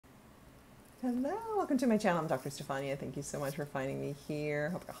Hello, welcome to my channel. I'm Dr. Stephania. Thank you so much for finding me here.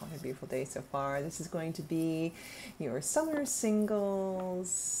 Hope you're having a beautiful day so far. This is going to be your summer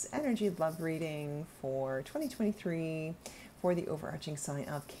singles energy love reading for 2023 for the overarching sign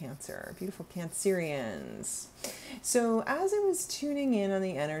of Cancer. Beautiful Cancerians. So as I was tuning in on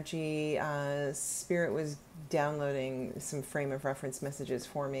the energy, Spirit was downloading some frame of reference messages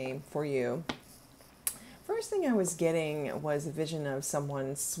for me, for you. First thing I was getting was a vision of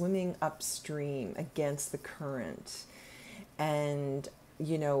someone swimming upstream against the current. And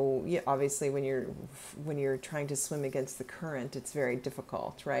you know, obviously when you're trying to swim against the current, it's very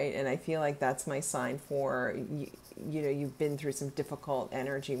difficult, right? And I feel like that's my sign for you know, you've been through some difficult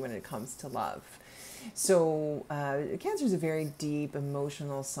energy when it comes to love. So Cancer is a very deep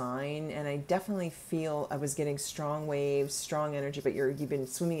emotional sign, and I definitely feel I was getting strong waves, strong energy, but you've been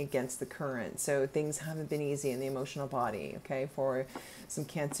swimming against the current. So things haven't been easy in the emotional body, okay, for some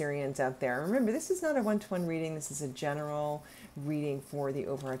Cancerians out there. Remember, this is not a one-to-one reading. This is a general reading for the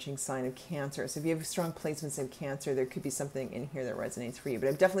overarching sign of Cancer. So if you have strong placements in Cancer, there could be something in here that resonates for you. But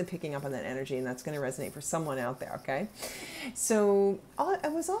I'm definitely picking up on that energy, and that's going to resonate for someone out there, okay? So I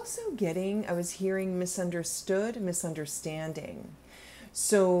was hearing misunderstood, misunderstanding.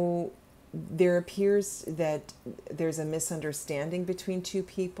 So there appears that there's a misunderstanding between two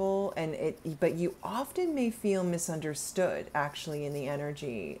people, but you often may feel misunderstood actually in the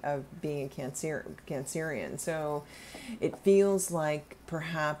energy of being a Cancerian. So it feels like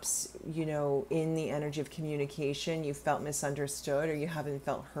perhaps, you know, in the energy of communication, you felt misunderstood or you haven't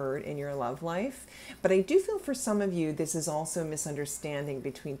felt heard in your love life. But I do feel for some of you, this is also a misunderstanding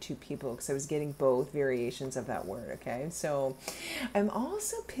between two people, because I was getting both variations of that word, okay? So I'm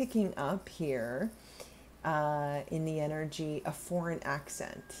also picking up here in the energy a foreign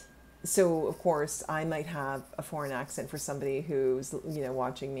accent. So of course I might have a foreign accent for somebody who's, you know,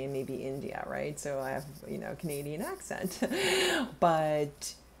 watching me in maybe India, right? So I have, you know, a Canadian accent.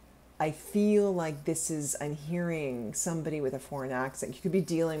 But I feel like I'm hearing somebody with a foreign accent. You could be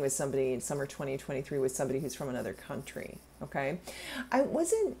dealing with somebody in summer 2023 with somebody who's from another country, okay? I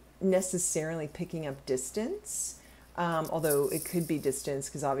wasn't necessarily picking up distance. Although it could be distance,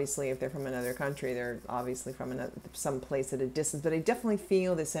 because obviously if they're from another country, they're obviously from some place at a distance. But I definitely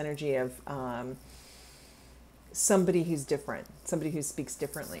feel this energy of somebody who's different, somebody who speaks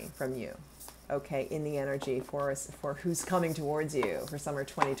differently from you, okay, in the energy for who's coming towards you for summer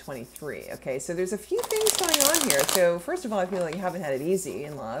 2023, okay? So there's a few things going on here. So first of all, I feel like you haven't had it easy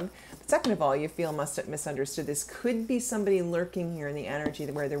in love. But second of all, you feel misunderstood. This could be somebody lurking here in the energy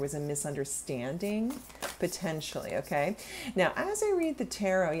where there was a misunderstanding, potentially, okay? Now, as I read the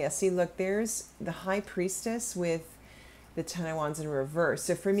tarot, yeah, see, look, there's the High Priestess with the Ten of Wands in reverse.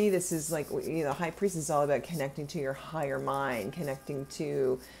 So for me, this is like, you know, High Priestess is all about connecting to your higher mind, connecting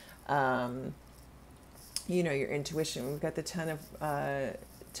to you know, your intuition. We've got the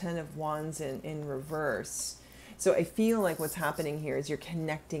Ten of Wands in reverse. So I feel like what's happening here is you're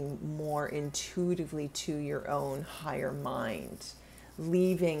connecting more intuitively to your own higher mind,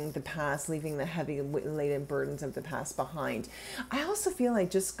 leaving the past, leaving the heavy laden burdens of the past behind. I also feel I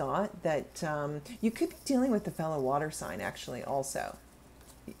just got that you could be dealing with the fellow water sign, actually, also.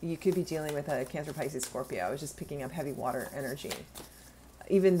 You could be dealing with a Cancer, Pisces, Scorpio. I was just picking up heavy water energy,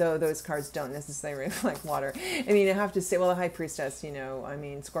 even though those cards don't necessarily reflect water. I mean, I have to say, well, the High Priestess, you know, I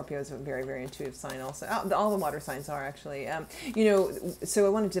mean, Scorpio is a very, very intuitive sign also. All the water signs are actually, you know, so I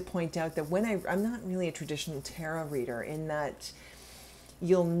wanted to point out that I'm not really a traditional tarot reader, in that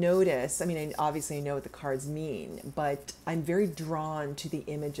you'll notice, I mean, obviously I know what the cards mean, but I'm very drawn to the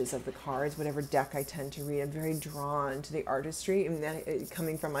images of the cards. Whatever deck I tend to read, I'm very drawn to the artistry. I mean,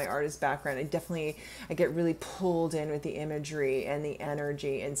 coming from my artist background, I get really pulled in with the imagery and the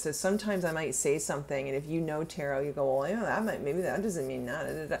energy. And so sometimes I might say something, and if you know tarot, you go, well, you know, maybe that doesn't mean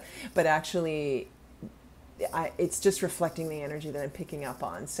that. But actually, it's just reflecting the energy that I'm picking up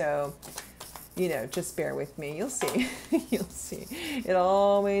on. So, you know, just bear with me. You'll see. You'll see. It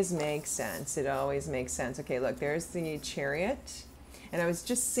always makes sense. It always makes sense. Okay, look, there's the Chariot. And I was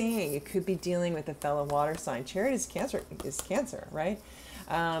just saying, you could be dealing with a fellow water sign. Chariot is Cancer, right?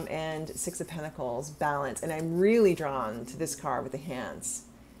 And Six of Pentacles, balance. And I'm really drawn to this card with the hands.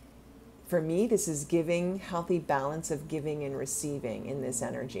 For me, this is giving, healthy balance of giving and receiving in this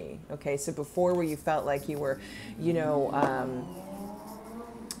energy. Okay, so before, where you felt like you were, you know,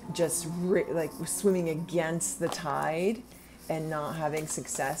 just like swimming against the tide and not having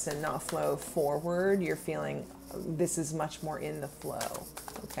success and not flow forward, you're feeling this is much more in the flow.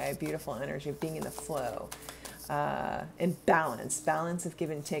 Okay, beautiful energy of being in the flow. And balance of give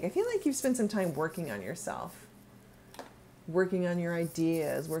and take. I feel like you've spent some time working on yourself. working on your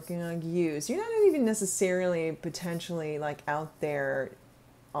ideas, working on you. So you're not even necessarily potentially like out there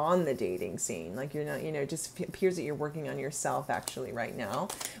on the dating scene. Like you're not, it just appears that you're working on yourself actually right now,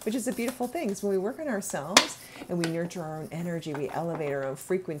 which is a beautiful thing. So when we work on ourselves and we nurture our own energy, we elevate our own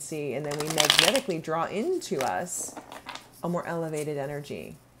frequency, and then we magnetically draw into us a more elevated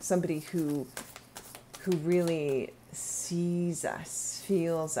energy. Somebody who really sees us,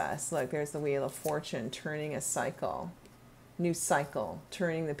 feels us. Look, there's the Wheel of Fortune turning a cycle, new cycle,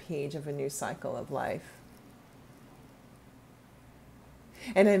 turning the page of a new cycle of life.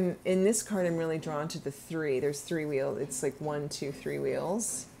 And in this card, I'm really drawn to the 3. There's 3 wheels. It's like 1, 2, 3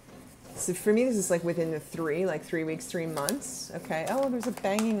 wheels. So for me, this is like within the 3, like 3 weeks, 3 months. Okay. Oh, there's a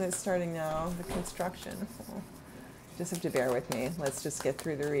banging that's starting now. The construction. Oh. Just have to bear with me. Let's just get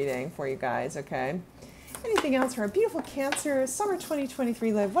through the reading for you guys. Okay. Anything else for our beautiful Cancer summer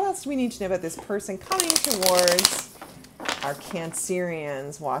 2023 live? What else do we need to know about this person coming towards our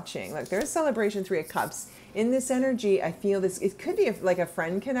Cancerians watching? Look, there's celebration, 3 of Cups. In this energy, I feel this, it could be like a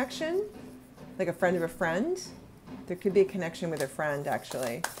friend connection, like a friend of a friend. There could be a connection with a friend,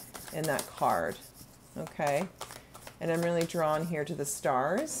 actually, in that card. Okay? And I'm really drawn here to the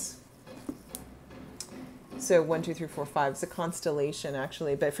stars. So 1, 2, 3, 4, 5. It's a constellation,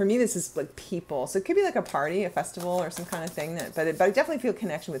 actually. But for me, this is like people. So it could be like a party, a festival, or some kind of thing. But I definitely feel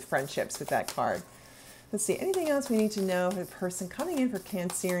connection with friendships with that card. Let's see. Anything else we need to know for the person coming in for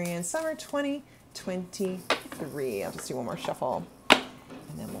Cancerian summer 2023? I'll just do one more shuffle, and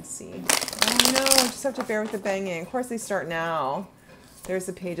then we'll see. Oh no, just have to bear with the banging. Of course, they start now. There's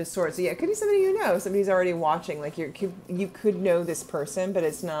the Page of Swords. So yeah, it could be somebody you know. Somebody's already watching. Like you could know this person, but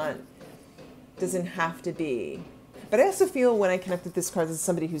it's not. Doesn't have to be. But I also feel when I connect with this card, this is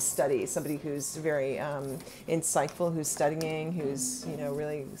somebody who studies, somebody who's very insightful, who's studying, who's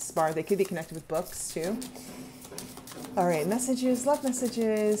really smart. They could be connected with books too. All right, messages, love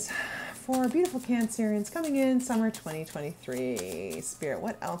messages for beautiful Cancerians coming in summer 2023. Spirit,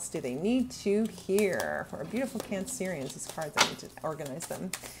 what else do they need to hear for our beautiful Cancerians? These cards, I need to organize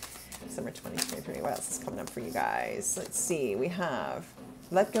them. Summer 2023. What else is coming up for you guys? Let's see. We have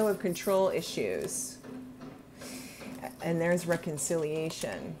let go of control issues. And there's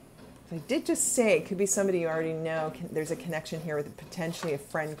reconciliation. I did just say it could be somebody you already know. There's a connection here with potentially a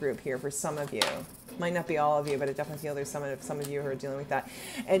friend group here for some of you. Might not be all of you, but I definitely feel there's some of you who are dealing with that.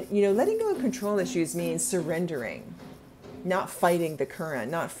 And, letting go of control issues means surrendering, not fighting the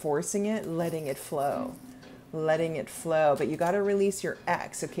current, not forcing it, letting it flow. Letting it flow. But you got to release your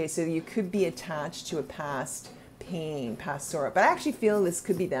ex, okay? So you could be attached to a past pain, past sorrow. But I actually feel this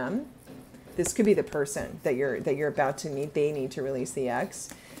could be them. This could be the person that you're about to meet. They need to release the ex.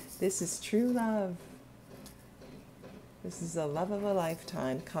 This is true love. This is the love of a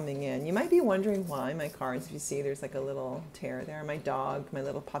lifetime coming in. You might be wondering why my cards, if you see there's like a little tear there. My dog, my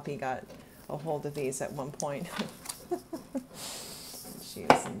little puppy got a hold of these at one point. She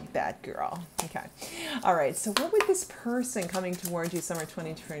was a bad girl. Okay. All right. So what would this person coming towards you summer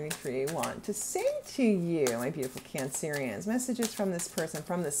 2023 want to say to you, my beautiful Cancerians? Messages from this person,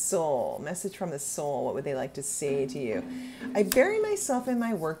 from the soul. Message from the soul. What would they like to say to you? I bury myself in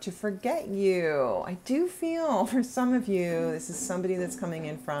my work to forget you. I do feel for some of you, this is somebody that's coming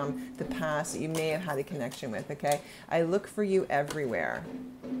in from the past that you may have had a connection with, okay? I look for you everywhere.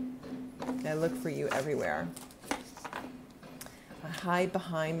 I look for you everywhere. Hide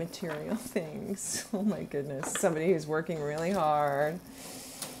behind material things. Oh my goodness. Somebody who's working really hard.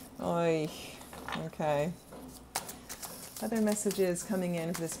 Oy. Okay. Other messages coming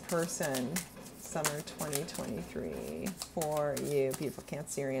in for this person. Summer 2023 for you, beautiful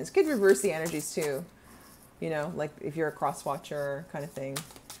Cancerians. Could reverse the energies too. Like if you're a cross watcher kind of thing.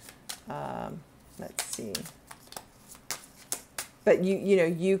 Let's see. But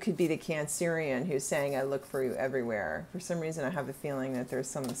you could be the Cancerian who's saying, "I look for you everywhere." For some reason, I have a feeling that there's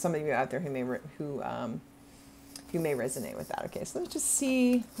some of you out there who may resonate with that. Okay, so let's just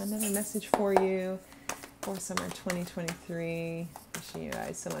see another message for you for summer 2023. Wishing you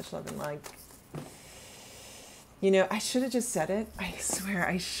guys so much love and light. I should have just said it. I swear,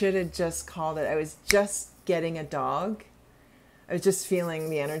 I should have just called it. I was just getting a dog. I was just feeling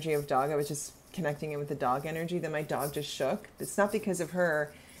the energy of dog. I was just connecting it with the dog energy. Then my dog just shook. It's not because of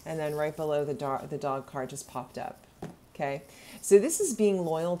her. And then right below the dog card just popped up. Okay. So this is being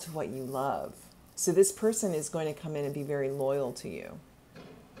loyal to what you love. So this person is going to come in and be very loyal to you.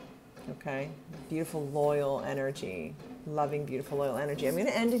 Okay. Beautiful, loyal energy. Loving, beautiful, loyal energy. I'm going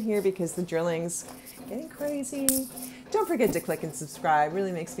to end it here because the drilling's getting crazy. Don't forget to click and subscribe.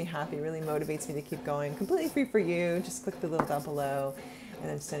 Really makes me happy. Really motivates me to keep going. Completely free for you. Just click the little down below. And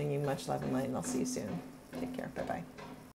I'm sending you much love and light, and I'll see you soon. Take care. Bye-bye.